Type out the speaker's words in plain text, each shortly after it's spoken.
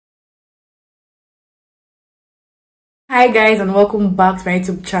Hi guys, and welcome back to my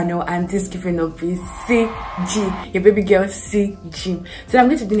YouTube channel. And this giving up is CG, your baby girl CG. So I'm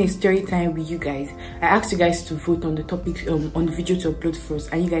going to do a story time with you guys. I asked you guys to vote on the topic on the video to upload first,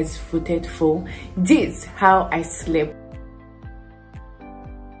 and you guys voted for this: how I slept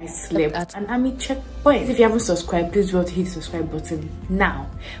at an army checkpoint. If you haven't subscribed, please go to hit the subscribe button now.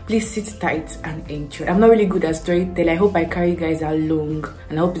 Please sit tight and enjoy. I'm not really good at storytelling. I hope I carry you guys along,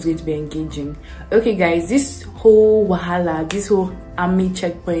 and I hope it's going to be engaging. Okay guys, this whole wahala, this whole army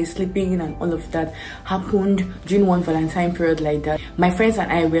checkpoint, sleeping and all of that happened during one Valentine period like that. My friends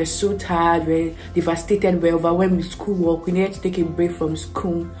and I were so tired, we're devastated, we're overwhelmed with school work. We needed to take a break from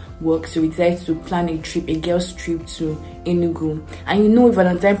school work, so we decided to plan a trip, a girls trip to Enugu. And you know,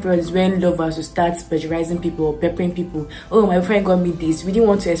 Valentine period is when lovers will start pressurizing people or peppering people. Oh, my friend got me this. We didn't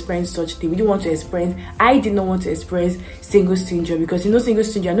want to experience such thing. We didn't want to experience. I did not want to experience single syndrome, because you know single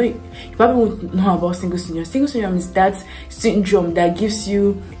syndrome. I know you probably won't know about single syndrome. Single syndrome is that syndrome that gives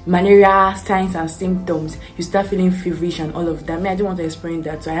you malaria signs and symptoms. You start feeling feverish and all of that. I didn't want to experience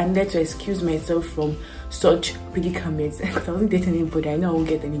that, so I had to excuse myself from such predicaments because I wasn't dating anybody. I know I won't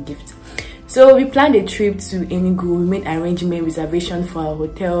get any gift. So we planned a trip to Enugu. We made arrangement, reservation for our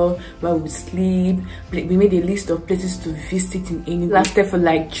hotel where we would sleep. We made a list of places to visit in Enugu. Lasted for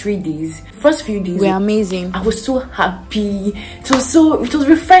like 3 days. First few days were amazing. I was so happy. It was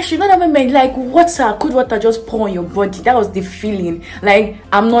refreshing. Not even like water, cold water just pour on your body. That was the feeling. Like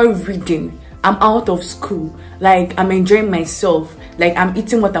I'm not reading. I'm out of school. Like I'm enjoying myself. Like I'm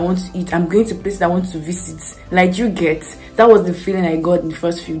eating what I want to eat. I'm going to places I want to visit. Like you get. That was the feeling I got in the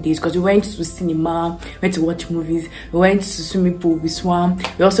first few days, because we went to cinema, went to watch movies, we went to swimming pool, we swam.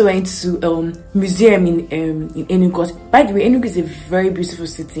 We also went to museum in Enugu. By the way, Enugu is a very beautiful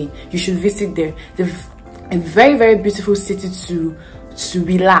city. You should visit there. It's a very, very beautiful city to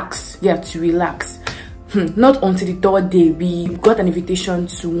relax. Yeah, to relax. Not until the 3rd day we got an invitation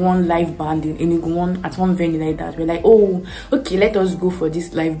to one live band in Enugu, at one venue like that. We're like, oh, okay, let us go for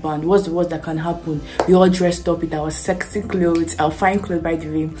this live band. What's the worst that can happen? We all dressed up with our sexy clothes, our fine clothes by the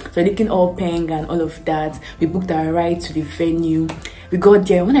way, so looking all pink and all of that. We booked our ride to the venue. We got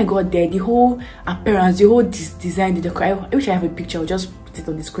there. When I got there, the whole appearance, the whole design, the decor, I wish I have a picture. I'll just put it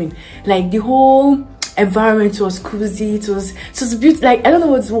on the screen. Like the whole environment was cozy. It was beautiful. Like I don't know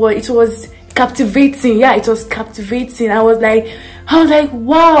what's what. It was captivating. Yeah, it was captivating. I was like,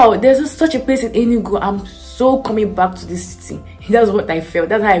 wow, there's such a place in Enugu. I'm so coming back to this city. That's what I felt.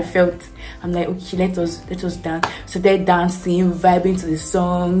 That's how I felt. I'm like, okay, let us dance. So they're dancing, vibing to the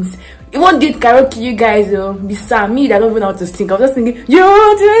songs. Even did karaoke, you guys. Beside me, I don't even know how to sing. I was just singing.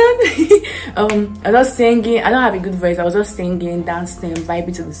 I was just singing. I don't have a good voice. I was just singing, dancing,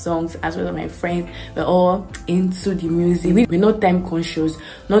 vibing to the songs, as well as my friends. We're all into the music. We're not time conscious.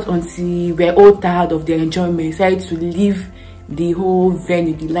 Not until we're all tired of the enjoyment, we decided to leave the whole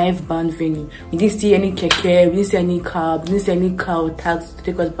venue, the live band venue. We didn't see any keke, we didn't see any cab, we didn't see any car or taxi to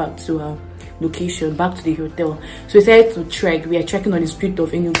take us back to our location, back to the hotel. So we decided to trek. We are trekking on the street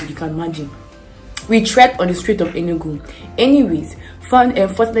of Enugu. You can imagine. We trekked on the street of Enugu. Anyways,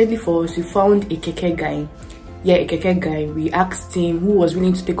 fortunately for us, we found a keke guy. Yeah, a keke guy. We asked him who was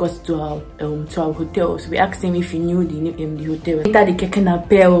willing to take us to our hotel. So we asked him if he knew the hotel. We entered the keke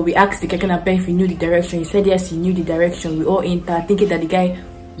napel. We asked the keke napel if he knew the direction. He said yes, he knew the direction. We all entered thinking that the guy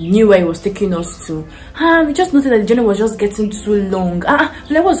knew where he was taking us to. We just noticed that the journey was just getting too long.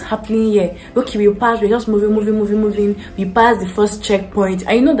 Like what's happening here? Okay, we passed. We're just moving. We passed the first checkpoint,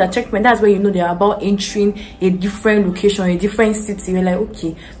 and you know that checkpoint, that's where you know they're about entering a different location, a different city. We're like,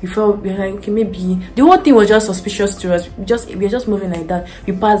 okay, we're like, okay, maybe the whole thing was just suspicious to us. We're just moving like that.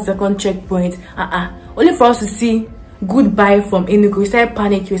 We passed the second checkpoint. Only for us to see goodbye from Enugu. We started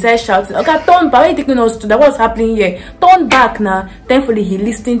panicking, we started shouting, okay, turn back, where are you taking us to? That was happening here. Turn back now. Thankfully he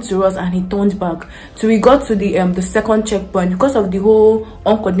listened to us and he turned back. So we got to the second checkpoint. Because of the whole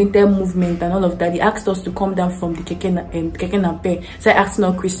uncoordinated movement and all of that, he asked us to come down from the keke nape. So I asked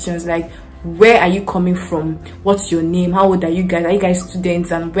no questions like, where are you coming from? What's your name? How old are you guys? Are you guys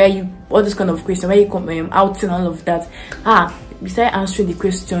students? And where are you? All this kind of questions. Where you come out and all of that. We started answering the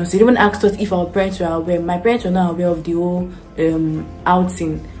questions. They even asked us if our parents were aware. My parents were not aware of the whole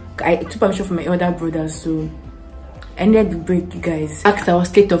outing. I took permission from my elder brothers, so I needed the break, you guys. Asked our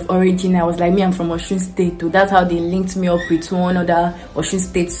state of origin. I was like, me, I'm from Osun State. So that's how they linked me up with one other Osun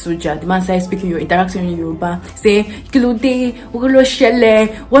State soldier. The man started speaking, interacting in Yoruba, saying,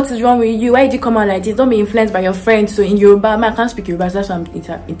 what is wrong with you? Why did you come out like this? Don't be influenced by your friends. So in Yoruba, man, I can't speak Yoruba, so that's what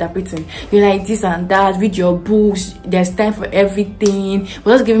I'm interpreting. You're like this and that, read your books, there's time for everything.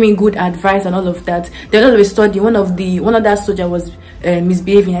 Was just giving me good advice and all of that. Then all of a sudden, one of that soldier was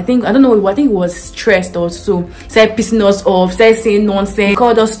misbehaving. I don't know, I think he was stressed or so. Started pissing us off, started saying nonsense,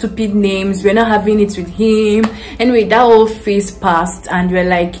 called us stupid names. We're not having it with him. Anyway, that whole phase passed, and we're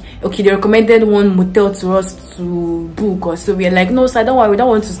like, okay, they recommended one motel to us to book, or so we're like, no sir, don't worry, we don't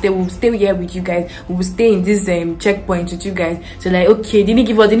want to stay, we'll stay here with you guys, we will stay in this checkpoint with you guys. So like, okay, they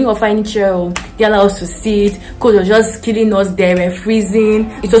didn't offer any chair, they allow us to sit. Cold was just killing us there, we're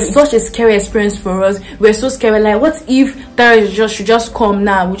freezing. It was such a scary experience for us. We're so scared. We're like, what if that should just come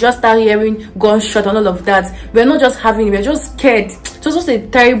now? We just start hearing gunshot and all of that. We're not just having it, we're just scared. It was just a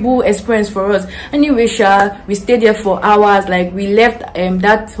terrible experience for us. Anyway, we stayed there for hours. Like, we left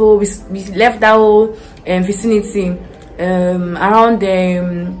that whole vicinity around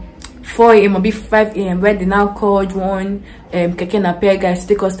 4 a.m. or 5 a.m. where they now called one keke napep guys to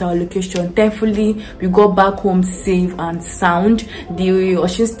take us to our location. Thankfully, we got back home safe and sound. The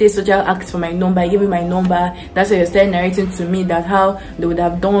Osun State Soldier asked for my number. I gave him my number. That's why he started narrating to me that how they would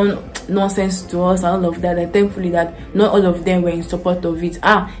have done nonsense to us and all of that. And thankfully that not all of them were in support of it.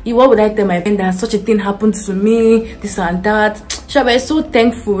 What would I tell my friend that such a thing happened to me, this and that? We're so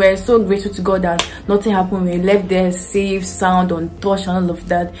thankful, we're so grateful to God that nothing happened. We left there safe, sound, untouched and all of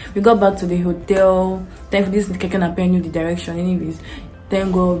that. We got back to the hotel. Thankfully this keke napep knew the direction. Anyways,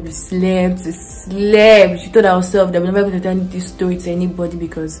 thank God we slept. We told ourselves that we're never going to tell this story to anybody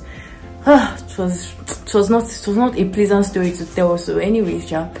because it was not a pleasant story to tell. So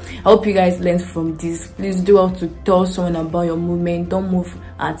anyways, I hope you guys learned from this. Please do how to tell someone about your movement. Don't move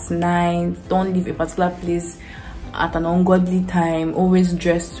at night, don't leave a particular place at an ungodly time. Always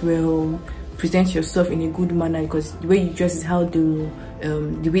dress well, present yourself in a good manner, because the way you dress is how the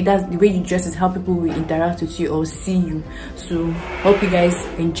way you dress is how people will interact with you or see you. So hope you guys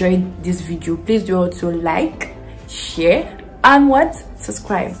enjoyed this video. Please do also like, share, and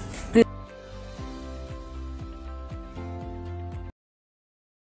subscribe.